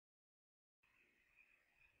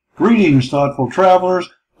Greetings, thoughtful travelers.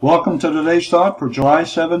 Welcome to today's thought for July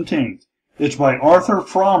 17th. It's by Arthur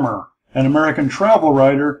Frommer, an American travel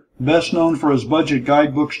writer best known for his budget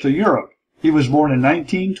guidebooks to Europe. He was born in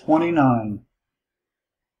 1929.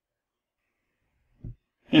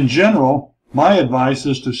 In general, my advice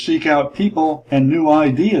is to seek out people and new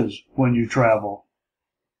ideas when you travel.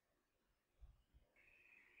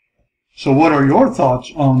 So what are your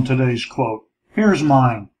thoughts on today's quote? Here's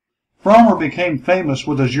mine. Frommer became famous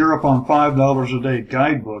with his Europe on $5 a day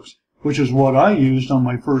guidebooks, which is what I used on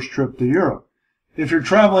my first trip to Europe. If you're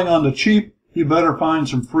traveling on the cheap, you better find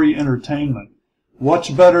some free entertainment. What's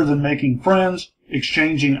better than making friends,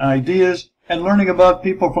 exchanging ideas, and learning about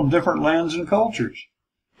people from different lands and cultures?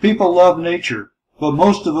 People love nature, but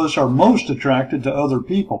most of us are most attracted to other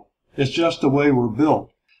people. It's just the way we're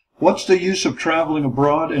built. What's the use of traveling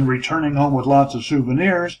abroad and returning home with lots of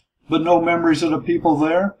souvenirs, but no memories of the people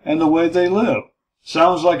there and the way they live?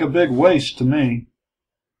 Sounds like a big waste to me.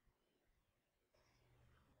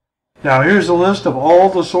 Now here's a list of all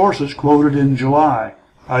the sources quoted in July.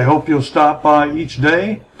 I hope you'll stop by each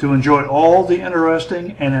day to enjoy all the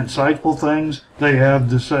interesting and insightful things they have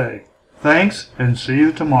to say. Thanks, and see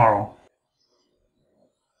you tomorrow.